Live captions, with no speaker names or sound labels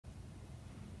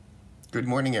Good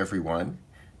morning, everyone.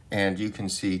 And you can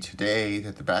see today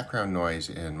that the background noise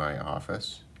in my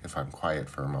office, if I'm quiet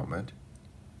for a moment,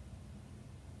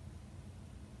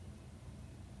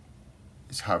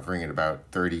 is hovering at about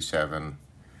 37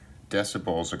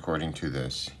 decibels according to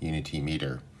this unity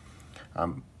meter.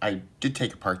 I did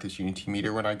take apart this unity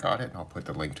meter when I got it, and I'll put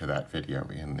the link to that video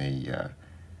in the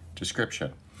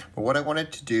description. But what I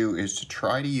wanted to do is to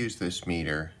try to use this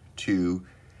meter to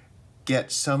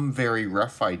get some very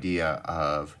rough idea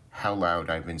of how loud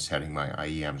I've been setting my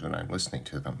IEMs when I'm listening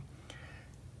to them.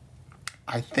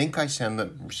 I think I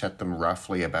set them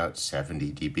roughly about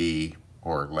 70 dB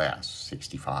or less,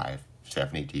 65,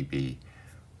 70 dB,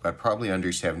 but probably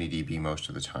under 70 dB most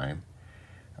of the time.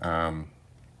 So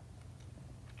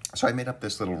I made up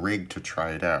this little rig to try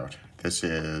it out. This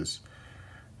is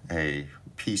a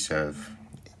piece of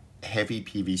heavy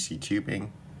PVC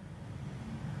tubing.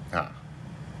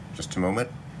 Just a moment.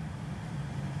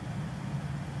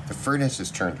 The furnace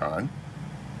is turned on,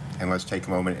 and let's take a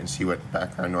moment and see what the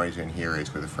background noise in here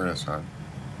is with the furnace on.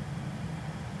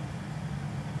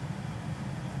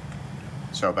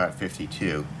 So about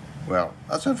 52. Well,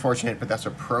 that's unfortunate, but that's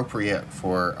appropriate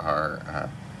for our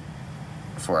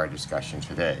discussion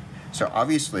today. So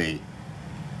obviously,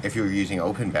 if you're using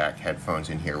open back headphones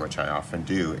in here, which I often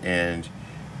do, and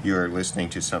you're listening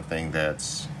to something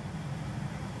that's,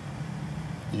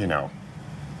 you know,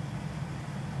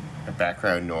 a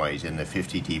background noise in the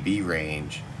 50 dB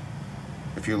range,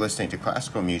 if you're listening to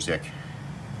classical music,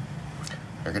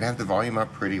 you're going to have the volume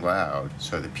up pretty loud,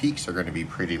 so the peaks are going to be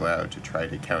pretty loud to try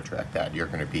to counteract that. You're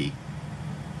going to be,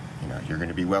 you're going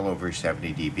to be well over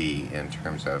 70 dB in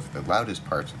terms of the loudest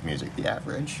parts of music. The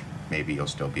average, maybe you'll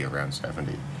still be around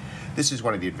 70. This is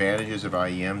one of the advantages of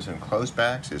IEMs and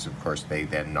closebacks, is of course they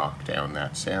then knock down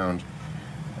that sound.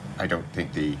 I don't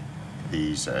think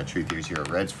these Truthear Zero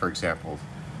Reds, for example,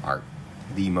 are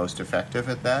the most effective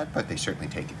at that, but they certainly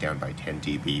take it down by 10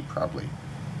 dB, probably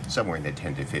somewhere in the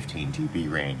 10 to 15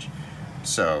 dB range.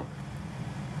 So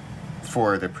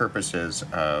for the purposes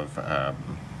of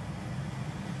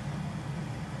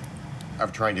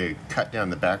trying to cut down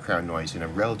the background noise in a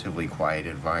relatively quiet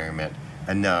environment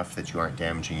enough that you aren't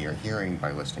damaging your hearing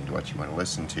by listening to what you want to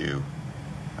listen to,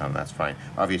 that's fine.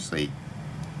 Obviously,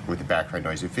 with the background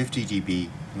noise at 50 dB,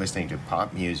 listening to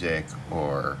pop music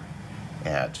or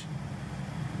at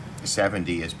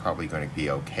 70 is probably going to be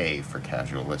okay for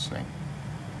casual listening.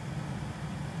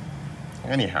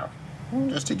 Anyhow,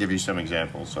 just to give you some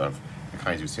examples of the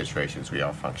kinds of situations we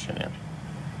all function in.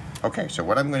 Okay, so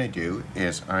what I'm going to do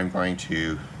is I'm going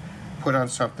to put on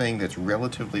something that's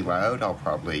relatively loud. I'll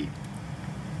probably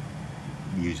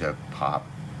use a pop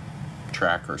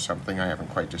track or something. I haven't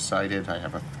quite decided. I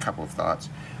have a couple of thoughts.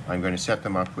 I'm going to set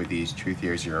them up with these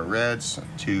Truthear Zero Reds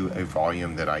to a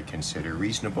volume that I consider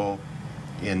reasonable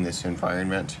in this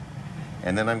environment.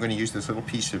 And then I'm going to use this little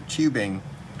piece of tubing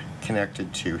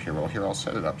connected to here. Well, here I'll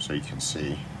set it up so you can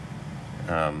see.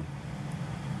 I'm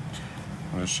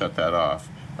going to shut that off.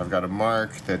 I've got a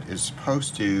mark that is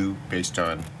supposed to, based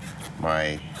on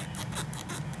my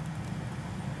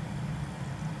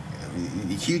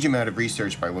huge amount of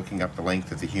research by looking up the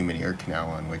length of the human ear canal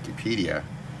on Wikipedia,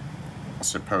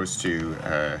 supposed to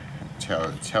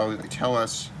tell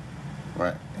us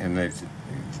what, and it's,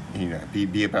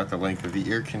 be about the length of the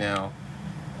ear canal,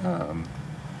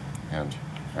 and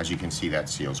as you can see, that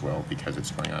seals well because it's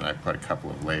going on. I put a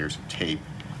couple of layers of tape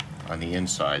on the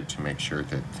inside to make sure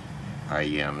that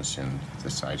IEMs and the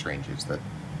size ranges that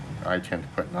I tend to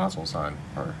put nozzles on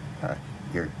or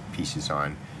ear pieces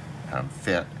on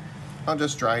fit. I'll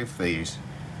just drive these.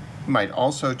 You might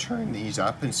also turn these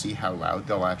up and see how loud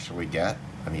they'll actually get.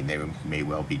 I mean, they may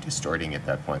well be distorting at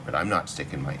that point, but I'm not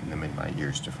sticking them in my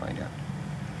ears to find out.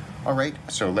 All right,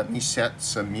 so let me set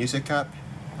some music up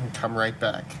and come right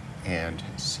back and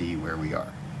see where we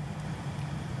are.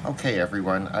 Okay,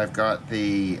 everyone, I've got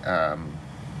the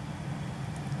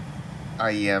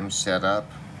IEM set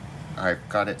up. I've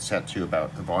got it set to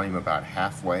about the volume about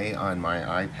halfway on my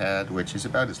iPad, which is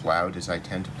about as loud as I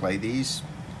tend to play these,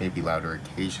 maybe louder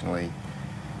occasionally.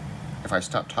 If I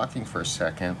stop talking for a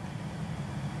second,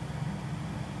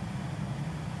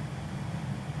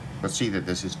 let's see that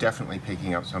this is definitely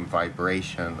picking up some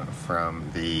vibration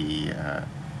from the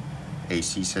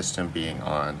AC system being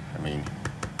on. I mean,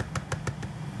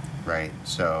 right,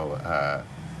 so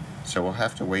we'll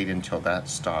have to wait until that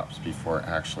stops before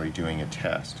actually doing a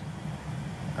test.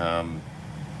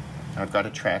 I've got a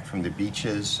track from the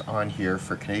beaches on here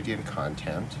for Canadian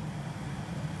content,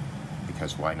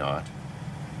 because why not?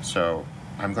 So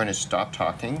I'm going to stop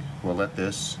talking. We'll let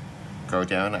this go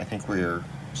down. I think we're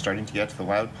starting to get to the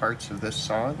loud parts of this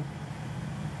song.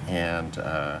 and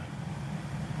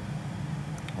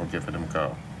we'll give it a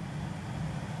go.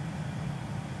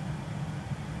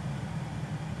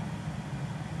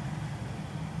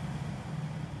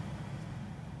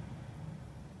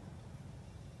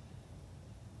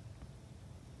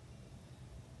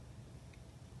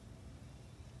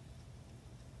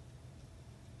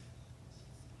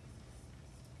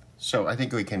 So I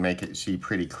think we can make it see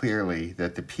pretty clearly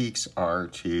that the peaks are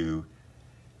to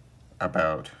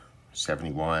about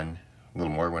 71, a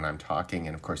little more when I'm talking,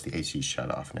 and of course the AC's shut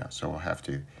off now, so we'll have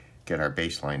to get our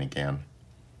baseline again.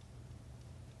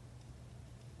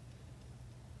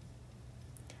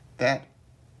 That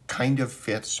kind of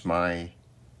fits my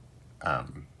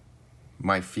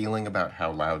my feeling about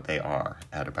how loud they are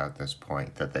at about this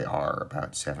point, that they are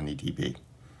about 70 dB.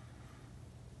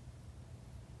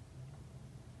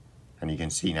 And you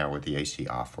can see now with the AC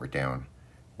off, we're down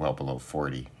well below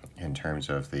 40 in terms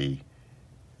of the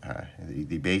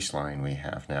baseline we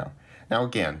have now. Now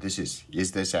again,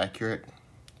 is this accurate?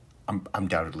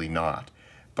 Undoubtedly not,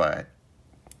 but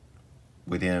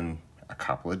within a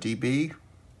couple of dB,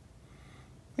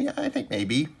 yeah, I think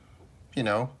maybe, you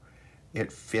know,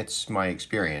 it fits my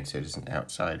experience. It isn't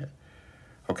outside it.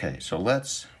 Okay, so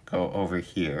let's go over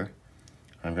here.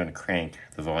 I'm going to crank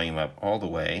the volume up all the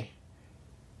way,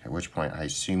 at which point I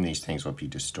assume these things will be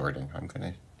distorting. I'm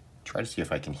going to try to see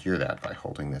if I can hear that by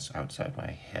holding this outside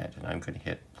my head, and I'm going to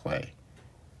hit play.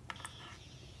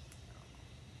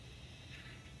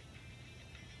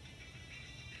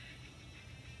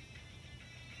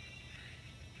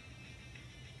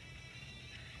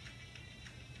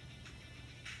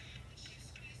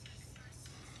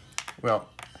 Well,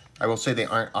 I will say they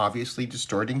aren't obviously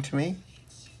distorting to me.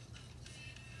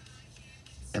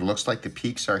 It looks like the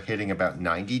peaks are hitting about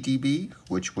 90 dB,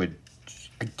 which would,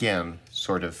 again,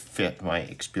 sort of fit my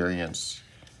experience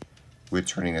with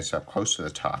turning this up close to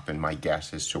the top, and my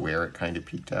guess as to where it kind of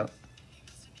peaked out.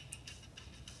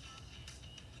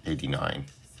 89.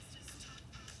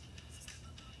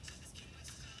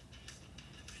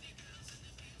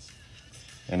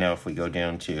 And now if we go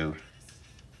down to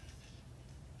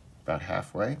about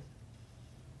halfway,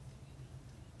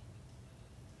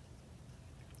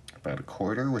 about a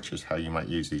quarter, which is how you might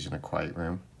use these in a quiet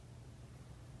room.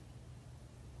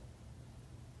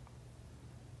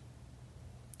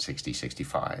 $60,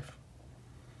 $65.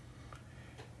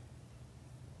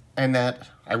 And that,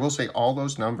 I will say, all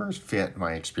those numbers fit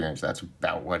my experience. That's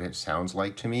about what it sounds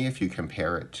like to me if you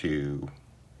compare it to,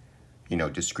 you know,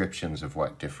 descriptions of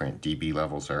what different dB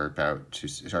levels are about to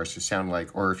sound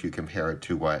like, or if you compare it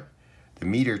to what the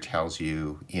meter tells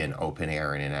you in open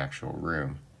air in an actual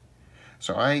room.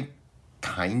 So I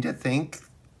kind of think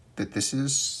that this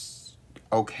is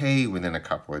okay within a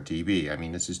couple of dB. I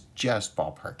mean, this is just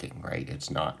ballparking, right? It's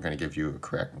not going to give you a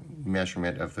correct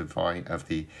measurement of the volume of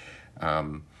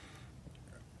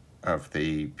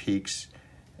the peaks,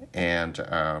 and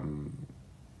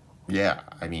yeah,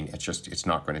 I mean, it's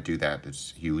not going to do that.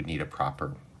 You would need a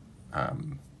proper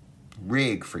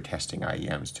rig for testing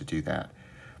IEMs to do that.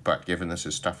 But given this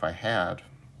is stuff I had,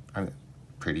 I'm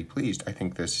pretty pleased. I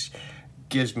think this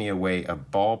gives me a way of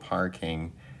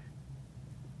ballparking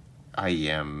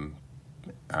IEM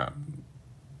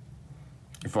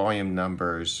volume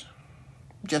numbers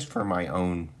just for my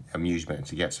own amusement,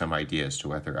 to get some idea as to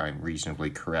whether I'm reasonably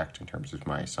correct in terms of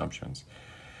my assumptions.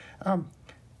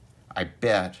 I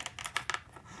bet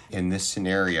in this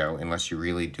scenario, unless you're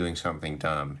really doing something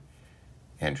dumb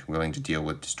and willing to deal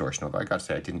with distortion, although I gotta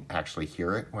say I didn't actually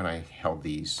hear it when I held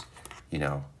these, you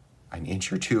know, an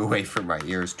inch or two away from my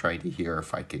ears trying to hear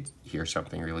if I could hear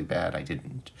something really bad. I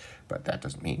didn't, but that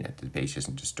doesn't mean that the bass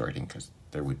isn't distorting, because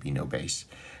there would be no bass.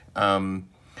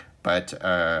 But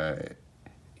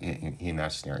in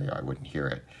that scenario, I wouldn't hear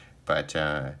it. But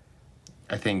I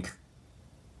think,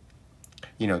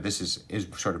 you know, this is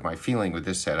sort of my feeling with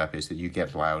this setup, is that you get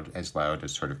as loud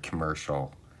as sort of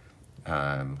commercial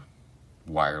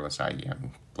wireless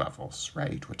IEM levels,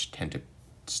 right, which tend to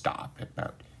stop at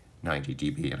about 90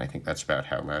 dB, and I think that's about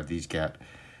how loud these get.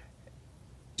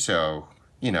 So,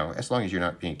 you know, as long as you're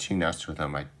not being too nuts with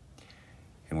them,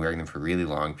 and wearing them for really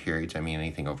long periods, I mean,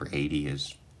 anything over 80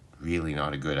 is really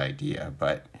not a good idea,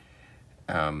 but,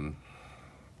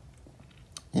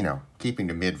 you know, keeping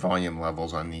to mid-volume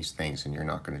levels on these things and you're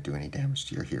not going to do any damage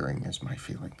to your hearing is my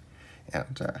feeling,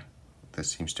 and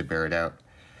this seems to bear it out.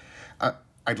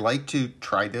 I'd like to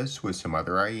try this with some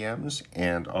other IEMs,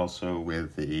 and also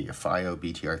with the FiO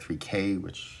BTR3K,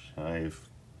 which I've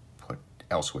put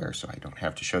elsewhere so I don't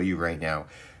have to show you right now,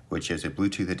 which is a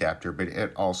Bluetooth adapter, but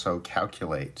it also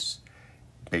calculates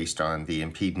based on the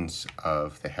impedance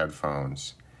of the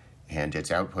headphones and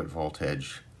its output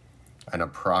voltage, an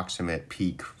approximate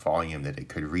peak volume that it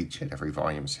could reach at every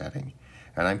volume setting.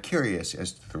 And I'm curious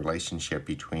as to the relationship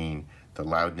between the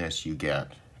loudness you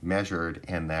get measured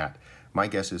and that. My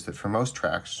guess is that for most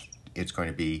tracks, it's going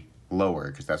to be lower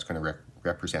because that's going to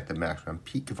represent the maximum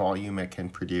peak volume it can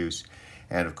produce.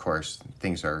 And of course,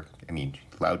 things are, I mean,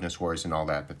 loudness wars and all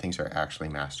that, but things are actually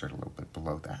mastered a little bit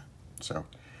below that. So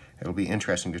it'll be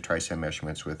interesting to try some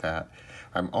measurements with that.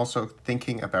 I'm also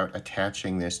thinking about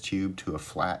attaching this tube to a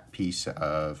flat piece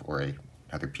of, or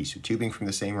another piece of tubing from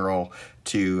the same roll,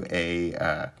 to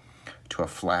a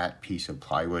flat piece of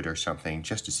plywood or something,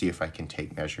 just to see if I can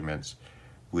take measurements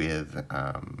with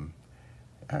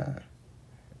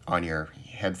on your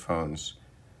headphones.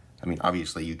 I mean,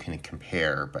 obviously you can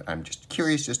compare, but I'm just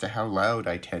curious as to how loud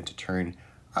I tend to turn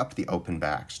up the open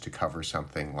backs to cover up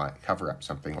something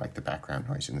like the background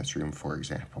noise in this room, for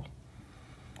example.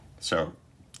 So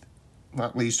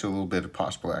that leads to a little bit of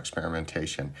possible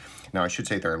experimentation. Now, I should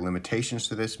say there are limitations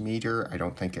to this meter. I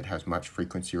don't think it has much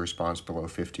frequency response below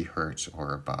 50 hertz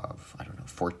or above, I don't know,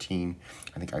 14.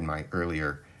 I think in my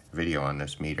earlier video on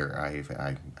this meter,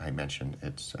 I mentioned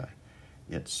its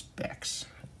specs.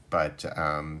 But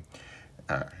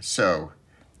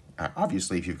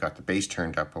obviously, if you've got the bass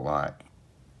turned up a lot,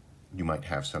 you might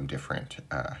have some different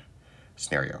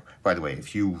scenario. By the way,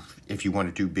 if you want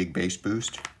to do big bass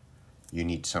boost, you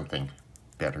need something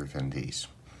better than these,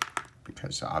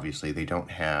 because obviously they don't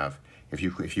have. If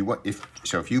you put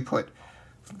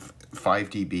 5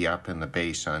 dB up in the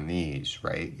bass on these,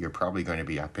 right, you're probably going to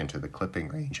be up into the clipping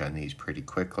range on these pretty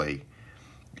quickly,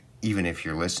 even if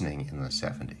you're listening in the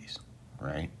 70s,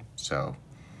 right? So,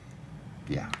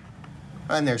 yeah.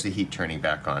 And there's the heat turning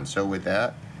back on. So with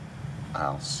that,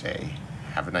 I'll say,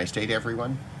 have a nice day to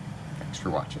everyone. Thanks for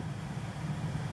watching.